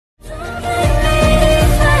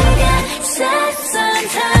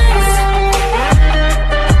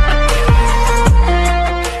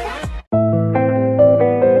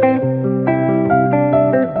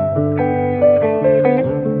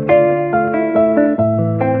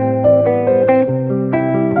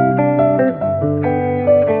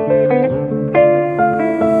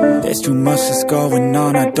much is going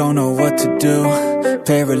on, I don't know what to do.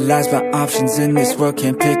 Paralyzed by options in this world,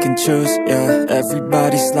 can't pick and choose. Yeah,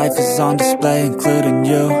 everybody's life is on display, including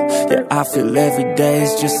you. Yeah, I feel every day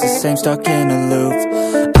is just the same, stuck in a loop.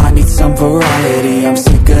 I need some variety, I'm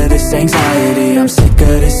sick of this anxiety, I'm sick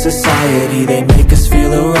of this society. They make us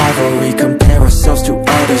feel a rivalry, compare ourselves to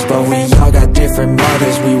others, but we all got different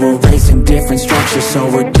mothers. We were raised in different structures, so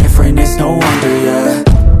we're different, it's no wonder, yeah.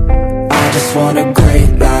 I just want a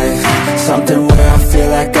great life, something where I feel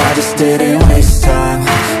like I just didn't waste time,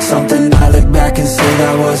 something I look back and say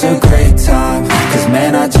that was a great time. Cause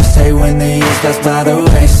man, I just hate when the years pass by the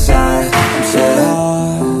wayside. I'm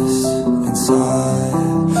lost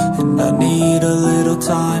inside, and I need a little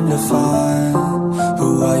time to find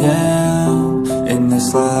who I am in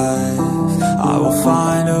this life. I will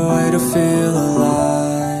find a way to feel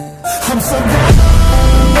alive. I'm so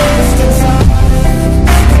lost inside.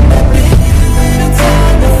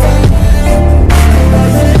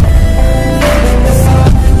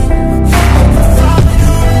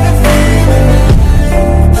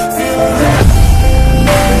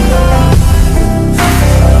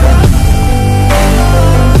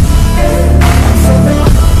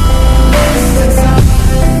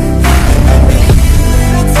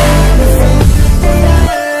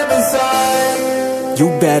 You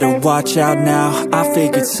better watch out now, I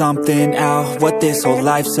figured something out, what this whole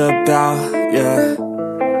life's about, yeah.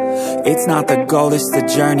 It's not the goal, it's the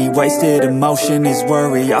journey, wasted emotion is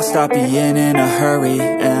worry. I'll stop being in a hurry,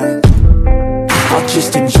 and I'll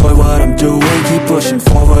just enjoy what I'm doing, keep pushing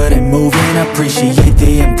forward and moving, appreciate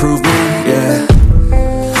the improvement, yeah.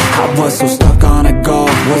 I was so stuck on a goal,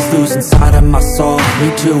 was losing sight of my soul.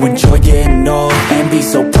 Need to enjoy getting old and be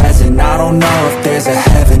so present. I don't know if there's a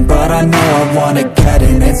heaven, but I know I wanna get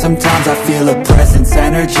in. And sometimes I feel a presence,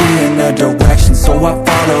 energy in a direction, so I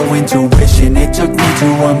follow intuition. It took me to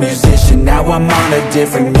a musician, now I'm on a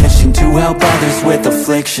different mission, to help others with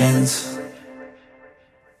afflictions.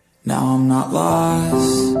 Now I'm not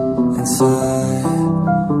lost inside,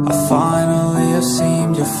 I finally have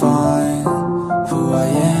seemed to find who I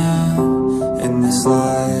am in this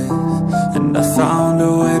life, and I found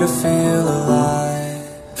a way to feel alive.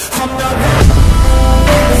 I'm not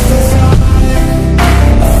lost inside,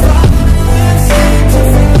 I finally seem to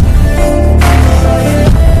find who I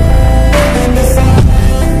am in this life,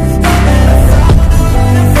 and I found a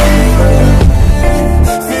way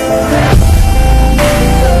to feel alive.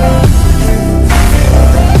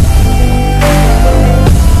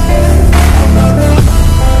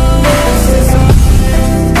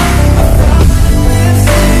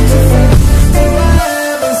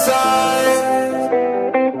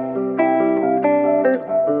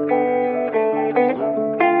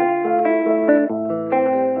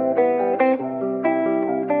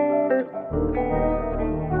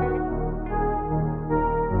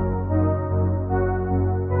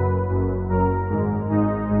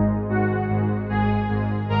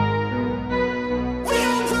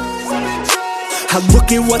 Feel alive. I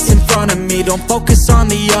look at what's in front of me, don't focus on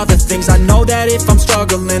the other things. I know that if I'm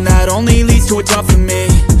struggling, that only leads to a tougher me.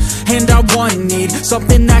 And I need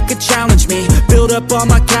something that could challenge me, build up all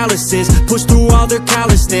my calluses, push through all their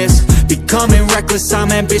callousness. Becoming reckless,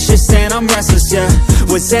 I'm ambitious and I'm restless, yeah.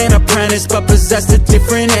 Was an apprentice but possessed a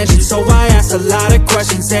different engine, so I asked a lot of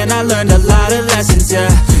questions and I learned a lot of lessons, yeah.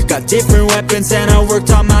 Got different weapons and I worked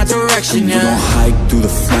on my direction, yeah. We gon' hike through the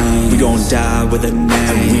flames, we gon' die with a name,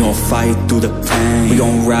 and we gon' fight through the pain, we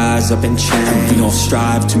gon' rise up and change, and we gon'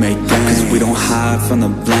 strive to make gains, cause we don't hide from the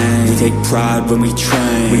blame. We take pride when we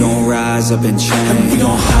train, we gon' rise up and change, and we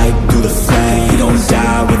gon' hike through the flame, we gon'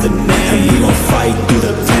 die with a name, and we gon' fight through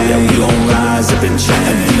the pain, yeah, we gon' rise up and change,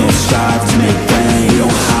 and we gon' strive to make gains. We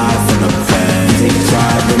don't hide from the pain, we take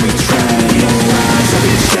pride when we train.